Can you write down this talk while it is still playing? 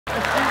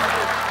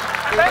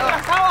Saya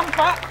nggak salah,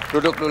 Pak.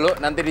 Duduk dulu,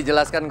 nanti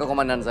dijelaskan ke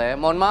komandan saya.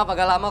 Mohon maaf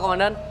agak lama,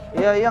 komandan.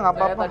 Iya, nggak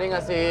apa-apa. Saya tadi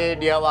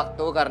ngasih dia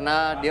waktu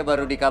karena dia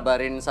baru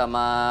dikabarin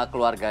sama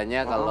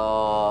keluarganya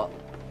kalau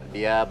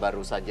dia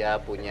baru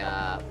saja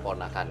punya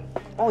ponakan.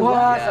 Oh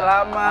iya,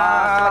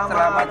 selamat.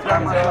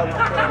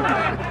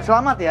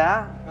 Selamat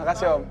ya.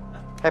 Makasih, Om.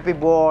 Happy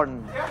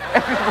born.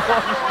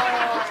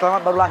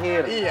 Selamat baru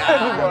lahir. Iya.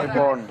 Happy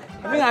born.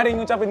 Tapi nggak ada yang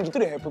ngucapin gitu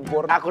deh, happy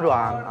born. Aku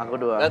doang.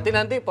 Berarti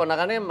nanti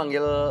ponakannya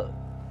manggil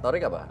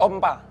Thariq apa?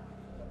 Ompa.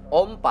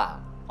 Ompa.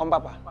 Om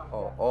Papa.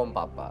 Oh, Om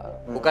Papa.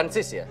 Bukan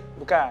sis ya?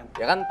 Bukan.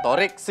 Ya kan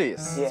Thariq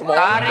sis. Iya. Semua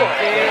Thariq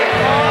sis.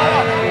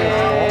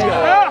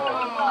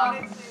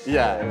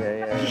 Iya.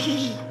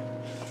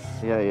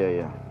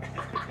 Iya.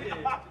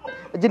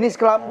 Jenis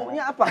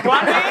kelambunya apa?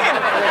 Wangit.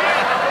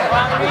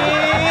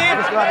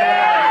 Jenis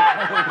kelambunya.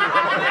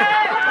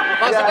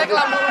 Maksudnya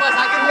kelambu rumah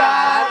sakit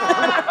kan?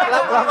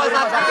 Kelambu rumah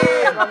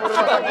sakit.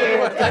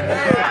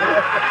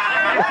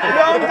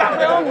 Udah Om,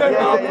 capek Om.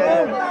 Iya.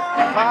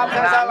 Maaf,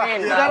 saya salah.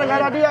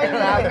 Gara-gara dia ini.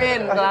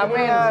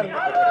 Kelamin.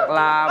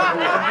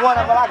 Perempuan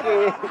apa laki?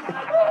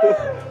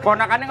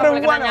 Ponakannya nggak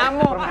boleh kena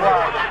nyamuk.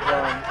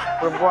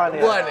 Perempuan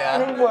ya. Buan ya?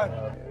 Perempuan.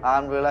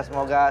 Alhamdulillah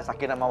semoga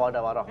sakinah mawaddah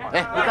warahmah.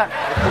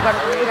 Bukan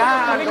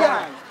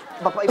pernikahan.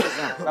 Bapak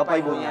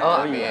ibunya.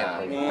 Oh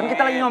iya. Kan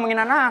kita lagi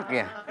ngomongin anak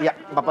ya. Iya,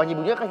 bapak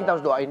ibunya kan kita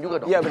harus doain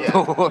juga dong. Iya,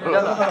 betul.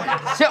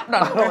 Siap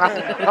dan.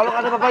 Kalau nggak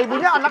ada bapak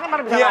ibunya, anaknya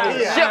mana bisa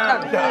doain? Siap dan.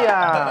 Iya.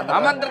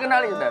 Aman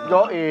terkendali dan.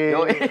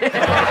 Yoi.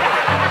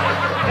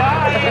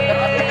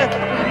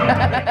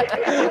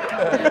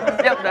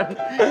 Siap dan.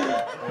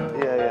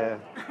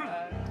 Iya.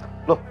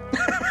 Loh.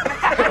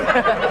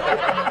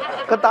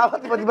 Ketawa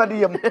tiba-tiba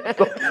diem.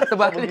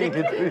 Terbalik.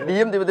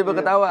 Diem tiba-tiba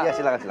ketawa. Iya,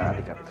 silakan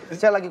Dika.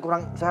 Saya lagi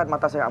kurang sehat,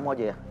 mata saya kamu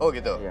aja ya. Oh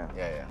gitu? Iya.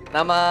 Iya.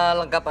 Nama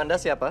lengkap Anda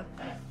siapa?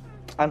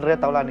 Andrea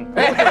Taulani.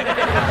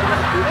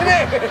 Ini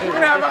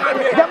kenapa kan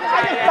dia? Ya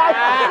mukanya ke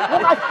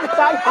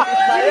saya.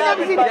 Ininya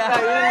di sini.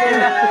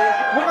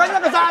 Mukanya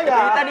ke saya.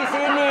 Kita di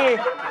sini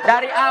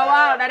dari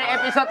awal, dari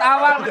episode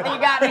awal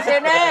bertiga di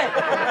sini.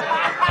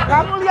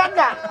 Kamu lihat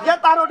nggak? Dia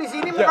taruh di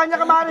sini, mukanya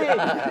kemari.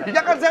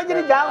 Ya kan saya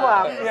jadi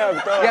jawab. Iya,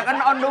 betul. Ya kan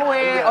on the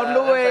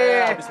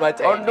way. Habis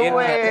baca On the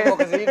way. nanti mau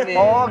ke sini.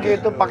 Oh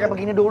gitu, pakai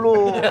begini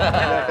dulu.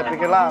 Ya, saya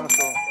pikir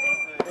langsung.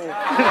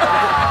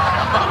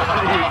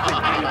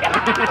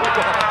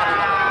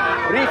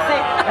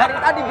 Berisik, dari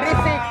tadi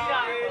berisik.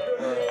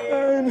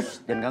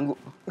 Jangan ganggu.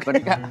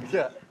 Benika.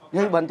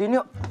 Ya bantuin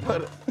yuk.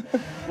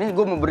 Nih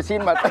gue mau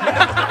bersihin mata.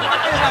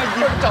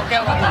 Lagi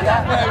cokel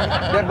matanya.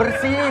 Biar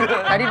bersih.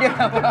 Tadi dia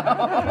nggak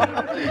mau.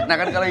 Nah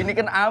kan kalau ini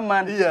kan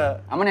aman. Iya.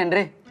 Aman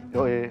Hendri?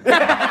 Yoi.